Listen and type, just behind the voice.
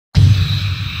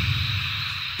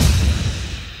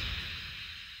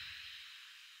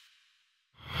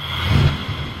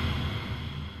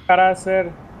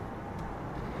Harasser.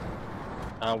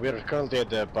 We're currently at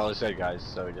the Palisade, guys,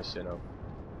 so just, you know.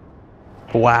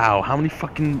 Wow, how many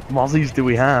fucking mozzies do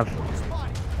we have?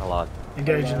 A lot.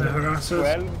 Engaging the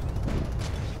harassers.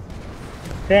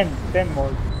 12. 10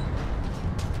 more.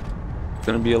 It's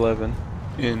gonna be 11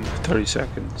 in 30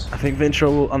 seconds. I think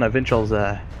Vintrol. Oh no, Vintrol's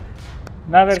there.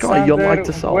 Another Scotty, you'll like Sander.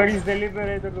 to solve. Where is the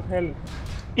Liberator of Hell?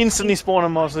 Instantly spawn a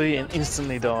Mozzie and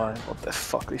instantly die. What the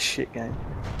fuck, this shit game.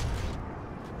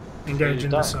 Engaging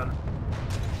the sun.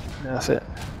 Yeah, that's it.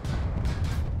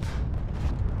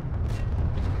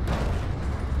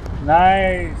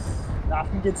 Nice.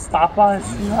 Nothing can stop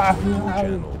us.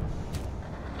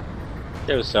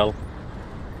 Go, Cell.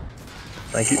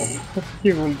 Thank you.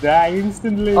 He will die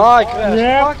instantly. Oh, I crashed.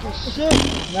 Yep. Fucking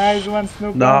shit. Nice one,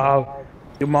 Snoop. No,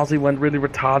 your mozzie went really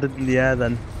retarded in the air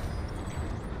then.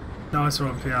 Nice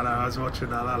one, Piano. I was watching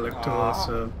that. That looked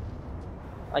awesome.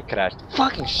 I crashed.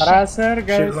 Fucking shit. Harasser,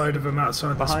 guys. Shitload of them outside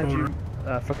the Behind spawn.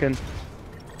 you, fucking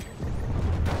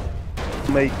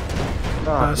mate.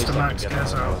 Burst to max,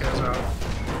 gets out.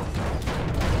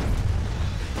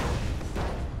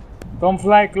 Don't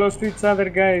fly close to each other,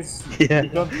 guys. Yeah. You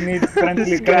don't need friendly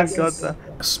This guy's got crashes. that.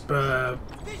 Spur.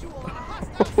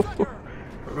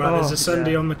 Right, there's a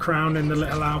Sunday on the crown in the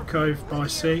little alcove by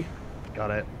C. Got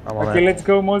it. I'm on Okay, it. let's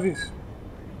go, Moses.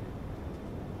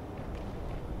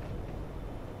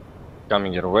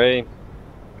 Coming your way.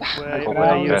 Where Come are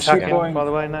on, you crash attacking, again. by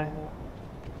the way, now?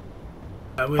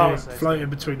 We're Palisade. floating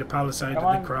between the Palisade Come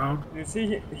and on. the crown. You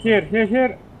see, here.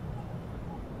 The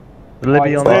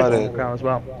Libby Oh, on it's the dead. ground as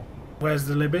well. Where's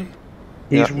the Libby?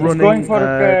 He's Yeah. running going for,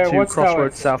 to watchtowers.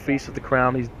 crossroads southeast of the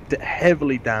crown. He's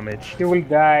heavily damaged. He will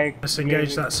die. Let's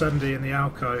engage that Sunday in the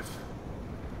alcove.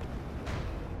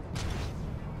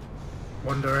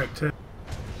 One directive.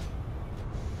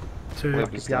 Two,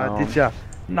 Libby's Yeah, down. did ya?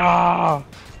 No!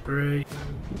 3.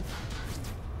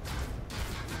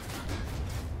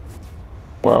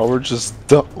 Wow, we're just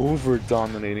over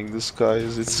dominating this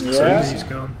guys. It's Yeah. crazy. He's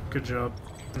gone. Good job.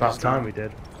 About time we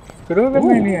did. Screw the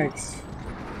maniacs.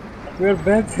 We're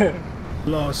better.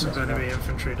 Lots of enemy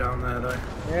infantry down there though.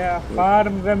 Yeah,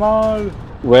 farm them all.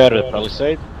 Where? The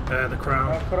Palisade? The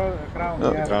crown. Crown,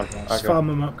 Oh, yeah. Ground. Just Okay. farm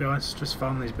them up, guys. Just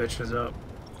farm these bitches up.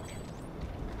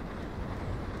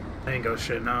 They ain't got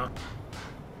shit now.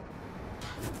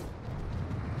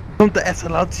 Come to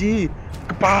SLLG!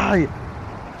 Goodbye!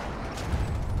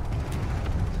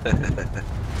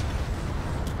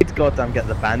 It's goddamn get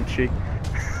the Banshee.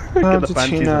 How Get the did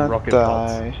Banshees he and not rocket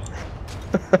pods. die?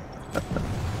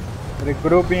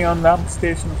 Regrouping on dump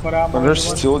station for ammo. Are there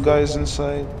everyone. still guys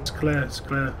inside? It's clear, it's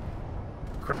clear.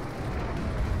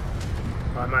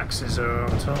 My maxes are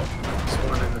on top. There's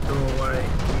one in the doorway.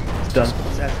 It's done.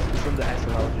 It's from the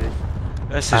SLLG.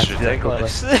 This is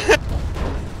ridiculous.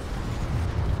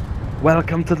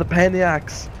 Welcome to the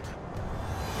Peniacs!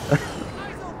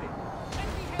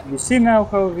 You see now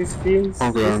how this feels?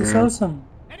 This is awesome.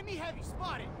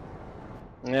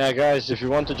 Yeah, guys, if you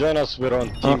want to join us, we're on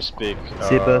TeamSpeak.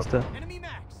 See you, Burster.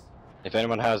 If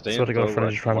anyone has the Sort of got info in front of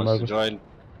or you trying to wants to move. join,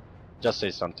 just say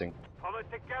something.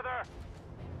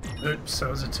 Oops, that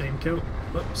was a team kill.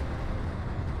 Whoops.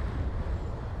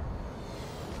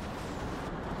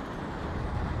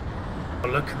 Oh,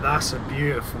 look, that's a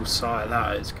beautiful sight,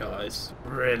 that is, guys.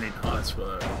 Really nice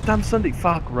work. Damn Sandy,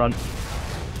 fuck, run.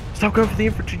 Stop going for the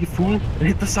infantry, you fool, and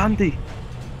hit the Sandy.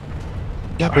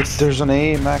 Yeah, but there's an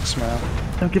AMX, man.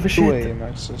 Don't give a 2 shit.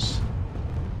 AMXs.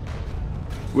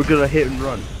 We're gonna hit and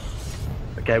run.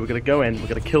 Okay, we're gonna go in, we're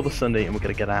gonna kill the Sunday, and we're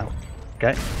gonna get out.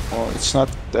 Okay? Well, it's not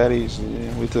that easy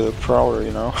with the Prowler,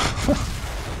 you know.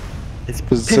 It's It's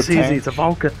piss a easy, tank. it's a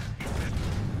Vulcan.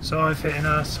 So I've hitting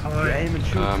us You high. aim and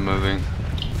shoot. Moving.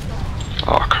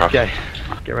 Oh crap. Okay,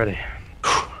 get ready.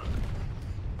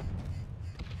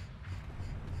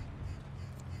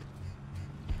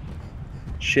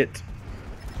 Shit.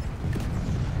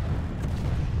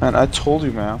 Man, I told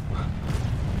you, man.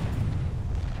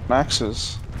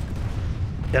 Maxes.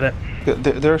 Get it.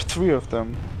 There are 3 of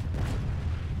them.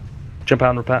 Jump out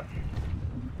and repair.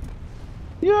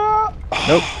 Yeah.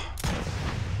 Nope.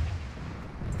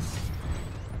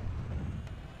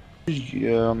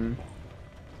 You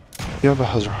have a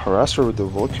harasser with the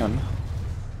Vulcan.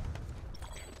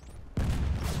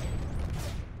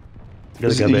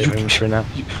 Gotta go bit of infantry now.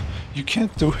 You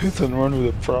can't do hit and run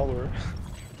with a Prowler.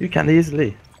 You can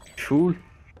easily. Fool.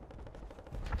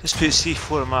 Just put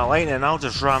C4 in my line and I'll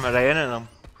just ram it right into them.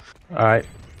 Alright.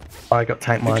 I got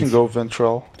tank You mines. can go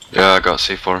Ventral. Yeah, I got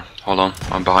C4. Hold on,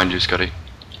 I'm behind you, Scotty.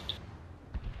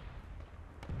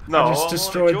 No, I just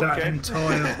destroyed that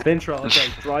entire... Ventral, okay,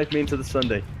 drive me into the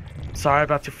Sunday. Sorry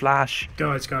about your flash.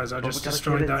 Guys, I just we gotta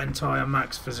destroyed kill it. that entire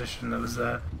max position that was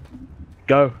there.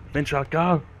 Go, Ventral,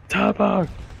 go! Turbo!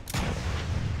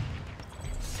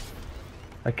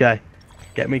 Okay,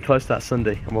 get me close to that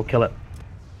Sunday and we'll kill it.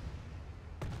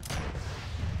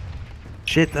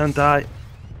 Shit, don't die.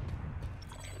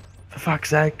 For fuck's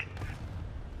sake.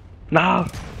 No!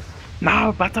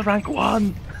 No, battle rank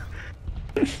 1!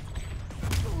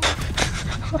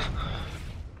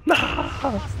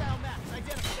 No!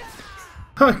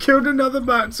 I killed another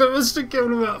max. I must have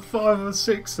killed about 5 or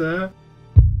 6 there.